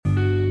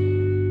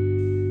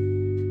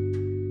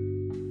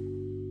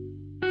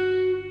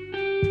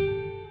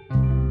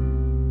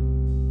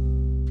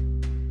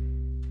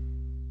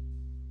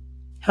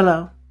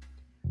Hello.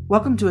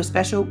 Welcome to a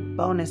special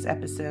bonus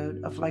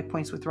episode of Life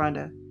Points with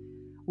Rhonda,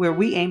 where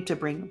we aim to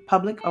bring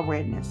public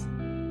awareness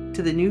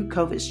to the new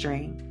COVID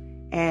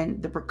strain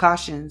and the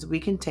precautions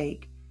we can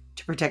take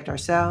to protect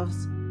ourselves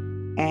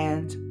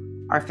and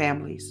our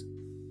families.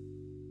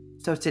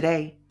 So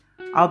today,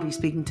 I'll be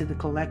speaking to the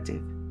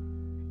collective,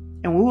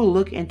 and we will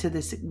look into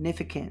the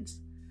significance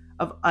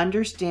of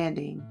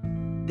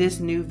understanding this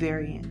new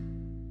variant,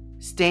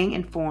 staying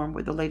informed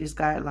with the latest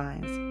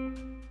guidelines,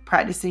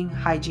 practicing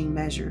hygiene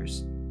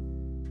measures,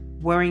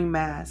 wearing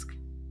masks,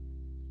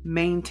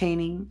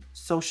 maintaining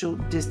social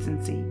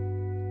distancing,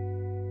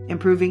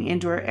 improving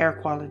indoor air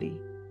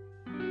quality,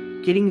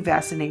 getting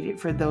vaccinated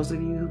for those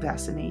of you who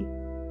vaccinate,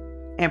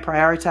 and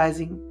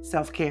prioritizing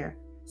self-care.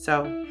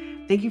 So,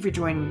 thank you for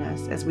joining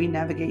us as we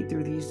navigate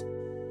through these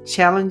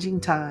challenging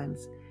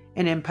times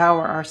and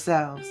empower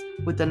ourselves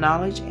with the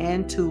knowledge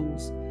and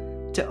tools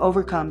to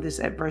overcome this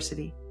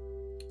adversity.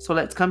 So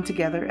let's come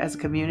together as a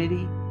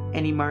community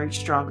and emerge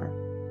stronger.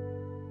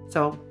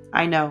 So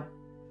I know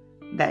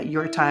that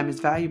your time is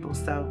valuable,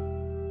 so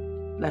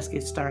let's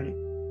get started.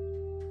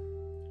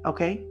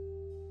 Okay?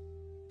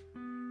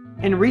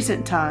 In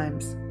recent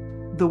times,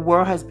 the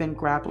world has been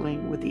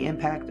grappling with the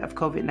impact of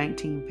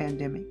COVID-19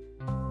 pandemic.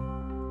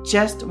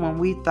 Just when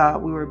we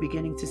thought we were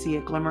beginning to see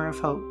a glimmer of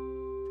hope,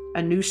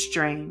 a new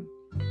strain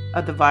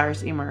of the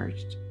virus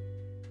emerged,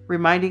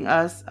 reminding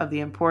us of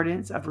the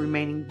importance of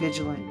remaining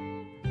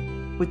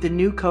vigilant with the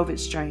new COVID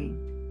strain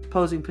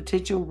posing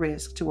potential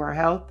risk to our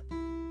health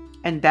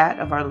and that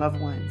of our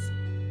loved ones.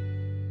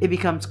 It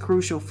becomes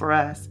crucial for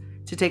us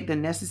to take the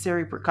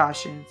necessary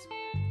precautions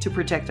to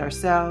protect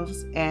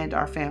ourselves and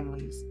our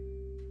families.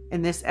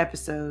 In this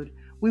episode,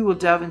 we will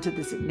delve into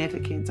the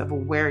significance of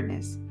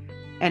awareness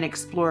and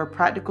explore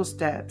practical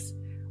steps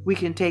we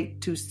can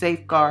take to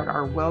safeguard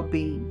our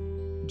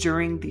well-being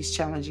during these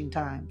challenging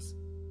times.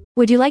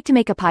 Would you like to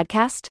make a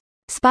podcast?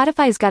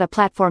 Spotify's got a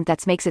platform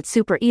that makes it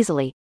super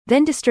easily,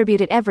 then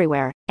distribute it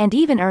everywhere, and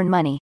even earn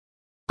money.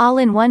 All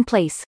in one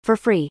place, for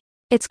free.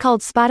 It's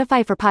called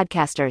Spotify for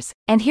Podcasters,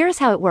 and here's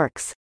how it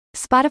works.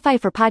 Spotify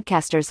for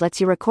Podcasters lets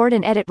you record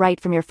and edit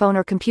right from your phone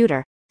or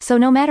computer, so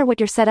no matter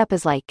what your setup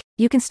is like,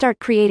 you can start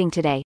creating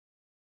today.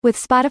 With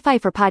Spotify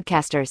for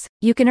Podcasters,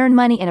 you can earn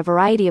money in a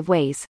variety of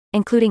ways,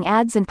 including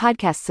ads and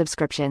podcast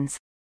subscriptions.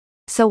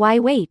 So why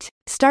wait?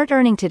 Start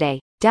earning today.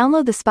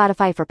 Download the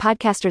Spotify for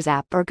Podcasters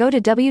app or go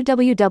to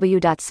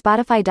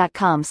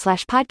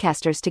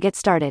www.spotify.com/podcasters to get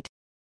started.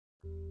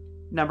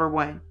 Number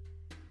 1.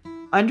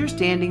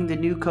 Understanding the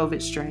new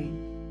COVID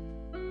strain.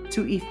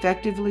 To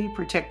effectively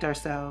protect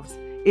ourselves,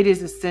 it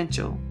is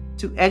essential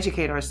to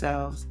educate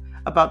ourselves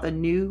about the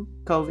new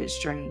COVID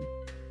strain.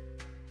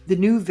 The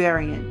new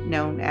variant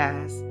known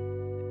as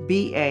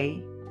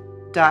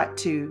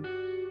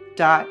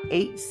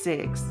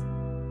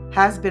BA.2.86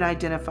 has been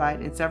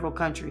identified in several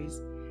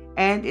countries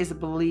and is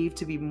believed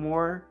to be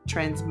more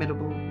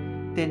transmittable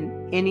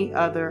than any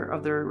other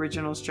of the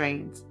original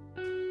strains.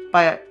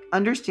 By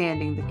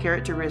understanding the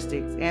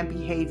characteristics and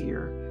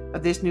behavior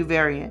of this new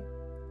variant,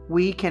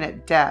 we can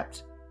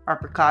adapt our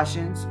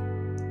precautions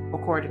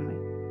accordingly.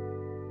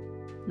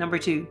 Number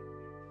 2,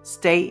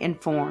 stay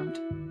informed.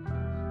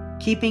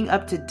 Keeping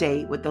up to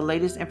date with the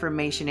latest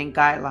information and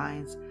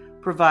guidelines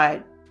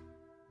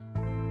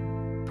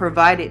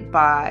provided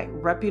by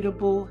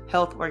reputable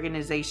health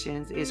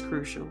organizations is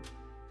crucial.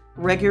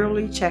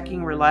 Regularly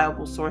checking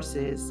reliable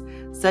sources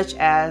such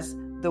as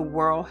the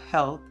World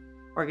Health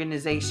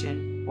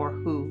Organization, or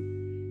WHO,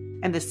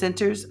 and the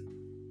Centers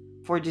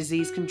for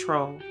Disease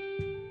Control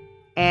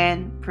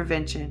and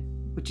Prevention,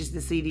 which is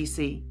the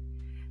CDC.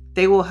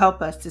 They will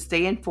help us to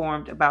stay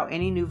informed about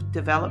any new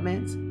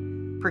developments,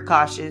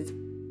 precautions,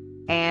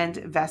 and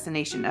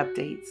vaccination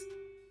updates.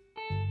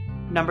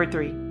 Number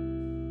 3,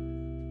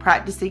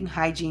 practicing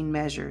hygiene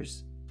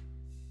measures.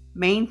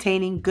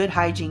 Maintaining good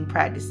hygiene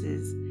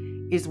practices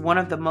is one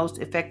of the most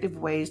effective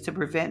ways to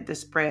prevent the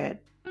spread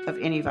of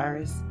any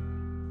virus.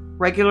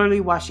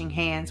 Regularly washing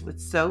hands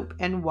with soap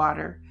and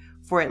water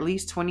for at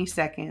least 20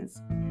 seconds,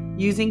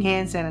 using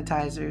hand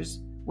sanitizers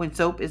when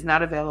soap is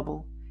not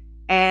available,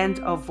 and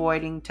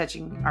avoiding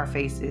touching our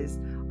faces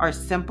are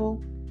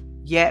simple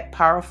yet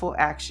powerful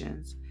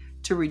actions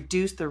to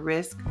reduce the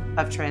risk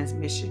of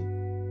transmission.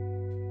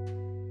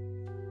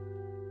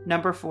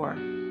 Number 4,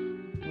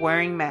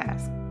 wearing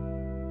masks.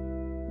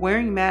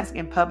 Wearing masks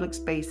in public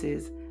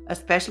spaces,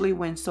 especially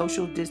when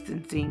social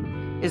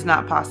distancing is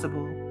not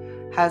possible,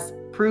 has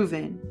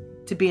proven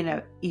to be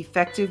an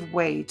effective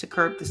way to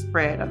curb the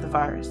spread of the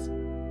virus.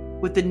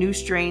 With the new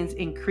strain's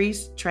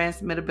increased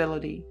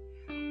transmissibility,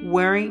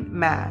 wearing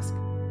masks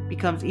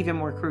becomes even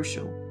more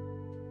crucial.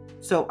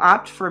 So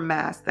opt for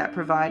masks that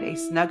provide a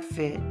snug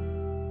fit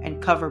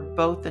and cover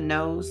both the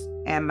nose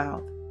and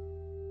mouth.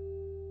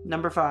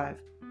 Number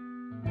 5,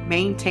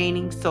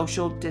 maintaining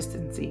social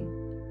distancing.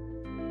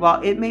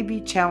 While it may be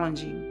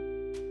challenging,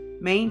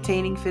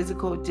 maintaining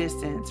physical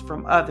distance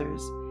from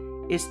others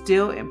is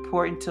still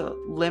important to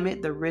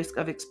limit the risk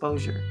of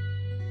exposure.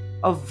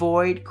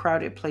 Avoid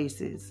crowded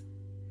places.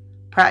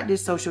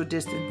 Practice social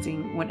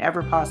distancing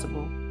whenever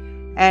possible,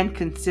 and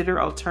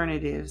consider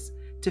alternatives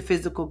to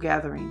physical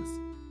gatherings,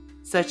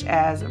 such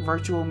as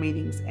virtual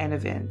meetings and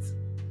events.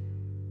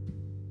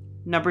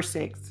 Number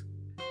 6,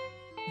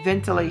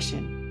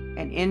 ventilation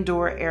and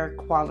indoor air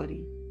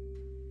quality.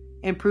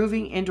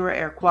 Improving indoor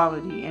air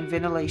quality and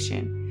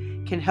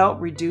ventilation can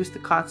help reduce the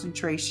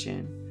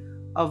concentration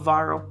of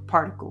viral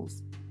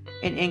particles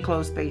in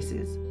enclosed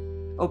spaces.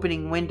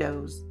 Opening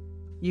windows,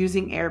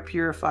 using air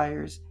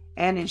purifiers,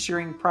 and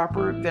ensuring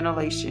proper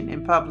ventilation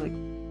in public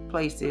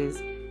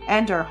places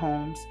and our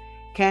homes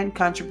can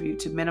contribute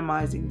to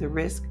minimizing the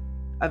risk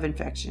of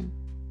infection.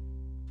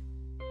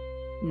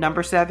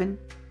 Number 7,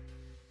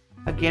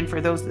 again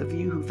for those of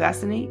you who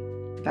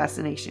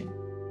vaccination.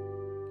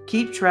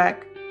 Keep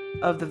track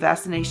of the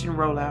vaccination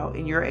rollout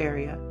in your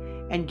area,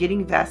 and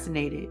getting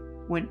vaccinated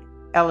when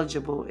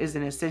eligible is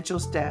an essential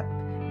step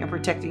in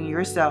protecting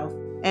yourself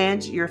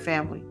and your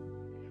family.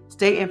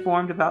 Stay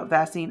informed about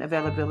vaccine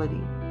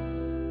availability,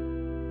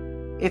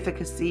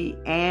 efficacy,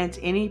 and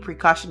any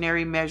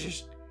precautionary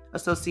measures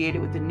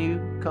associated with the new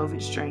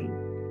COVID strain.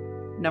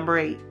 Number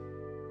 8,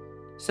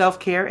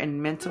 self-care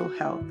and mental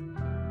health.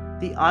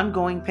 The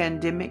ongoing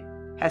pandemic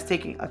has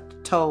taken a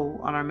toll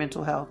on our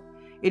mental health.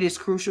 It is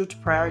crucial to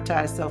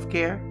prioritize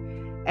self-care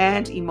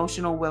and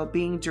emotional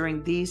well-being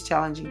during these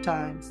challenging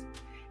times.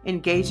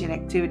 Engage in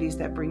activities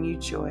that bring you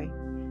joy.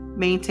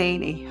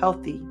 Maintain a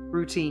healthy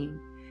routine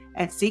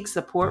and seek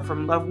support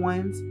from loved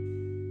ones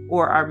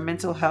or our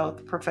mental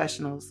health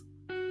professionals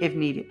if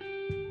needed.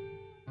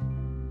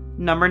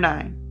 Number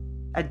 9,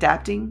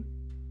 adapting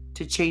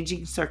to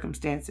changing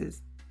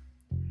circumstances.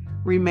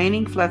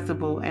 Remaining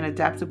flexible and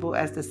adaptable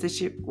as the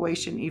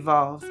situation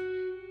evolves,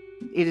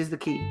 it is the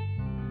key.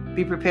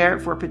 Be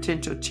prepared for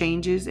potential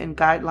changes in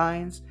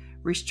guidelines,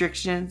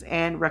 restrictions,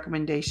 and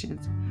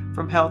recommendations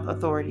from health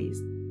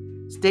authorities.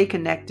 Stay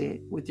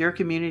connected with your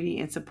community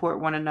and support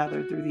one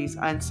another through these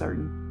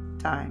uncertain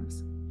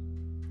times.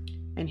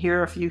 And here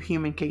are a few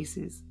human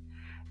cases.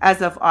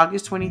 As of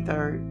August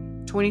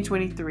 23rd,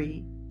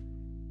 2023,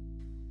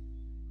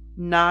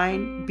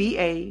 9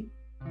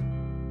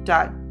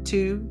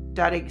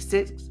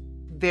 BA.2.86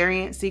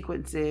 variant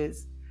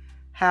sequences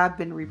have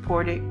been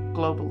reported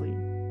globally.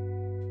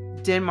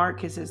 Denmark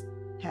has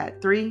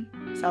had 3,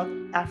 South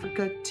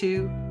Africa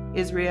 2,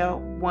 Israel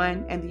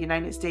 1, and the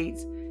United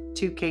States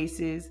 2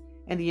 cases,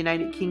 and the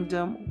United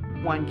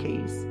Kingdom 1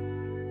 case.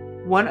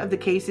 One of the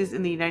cases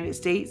in the United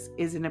States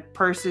is in a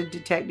person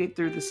detected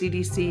through the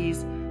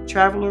CDC's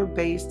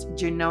traveler-based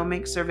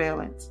genomic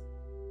surveillance.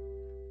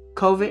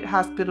 COVID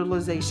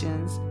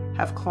hospitalizations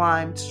have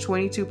climbed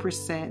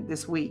 22%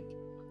 this week,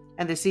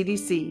 and the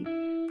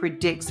CDC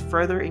predicts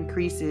further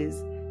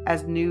increases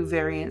as new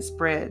variants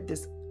spread,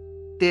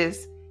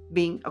 this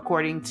being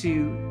according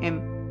to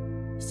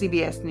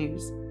CBS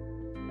News.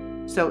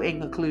 So in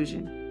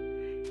conclusion,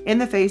 in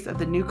the face of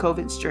the new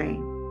COVID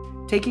strain,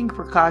 taking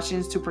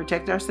precautions to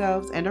protect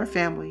ourselves and our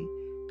family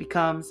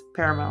becomes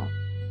paramount.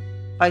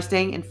 By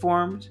staying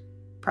informed,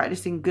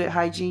 practicing good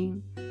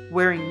hygiene,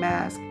 wearing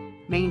masks,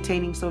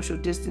 maintaining social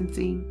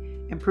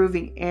distancing,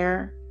 improving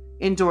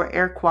indoor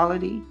air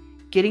quality,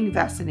 getting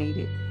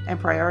vaccinated, and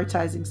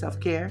prioritizing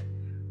self-care,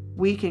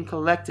 we can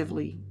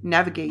collectively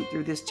navigate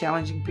through this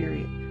challenging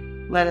period.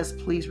 Let us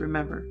please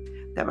remember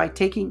that by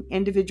taking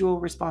individual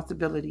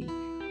responsibility,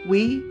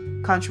 we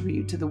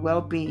contribute to the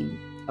well-being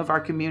of our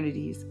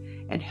communities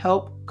and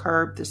help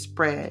curb the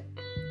spread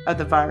of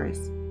the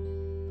virus.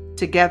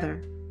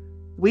 Together,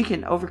 we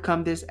can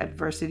overcome this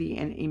adversity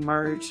and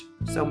emerge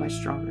so much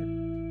stronger.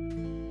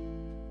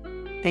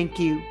 Thank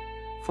you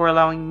for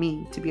allowing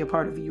me to be a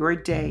part of your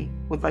day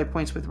with Life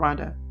Points with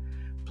Rhonda.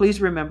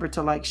 Please remember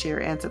to like,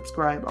 share, and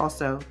subscribe.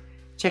 Also,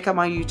 check out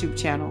my YouTube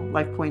channel,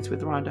 Life Points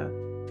with Rhonda.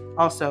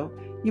 Also,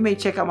 you may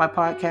check out my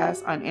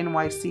podcast on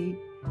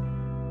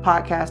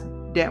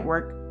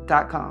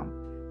nycpodcastnetwork.com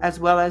as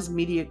well as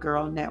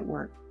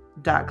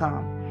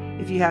MediaGirlNetwork.com.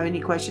 If you have any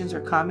questions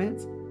or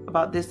comments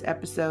about this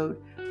episode,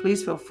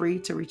 please feel free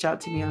to reach out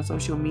to me on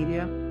social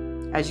media.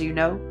 As you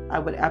know, I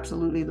would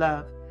absolutely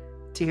love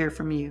to hear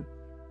from you.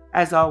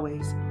 As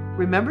always,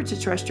 remember to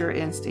trust your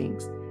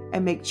instincts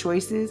and make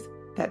choices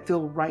that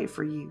feel right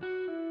for you.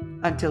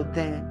 Until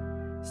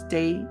then,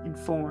 stay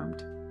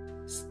informed,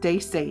 stay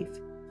safe,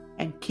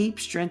 and keep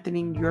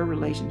strengthening your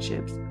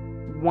relationships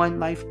one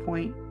life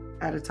point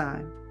at a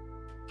time.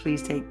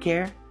 Please take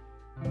care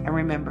and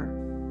remember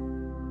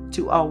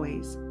to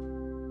always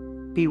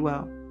be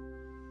well.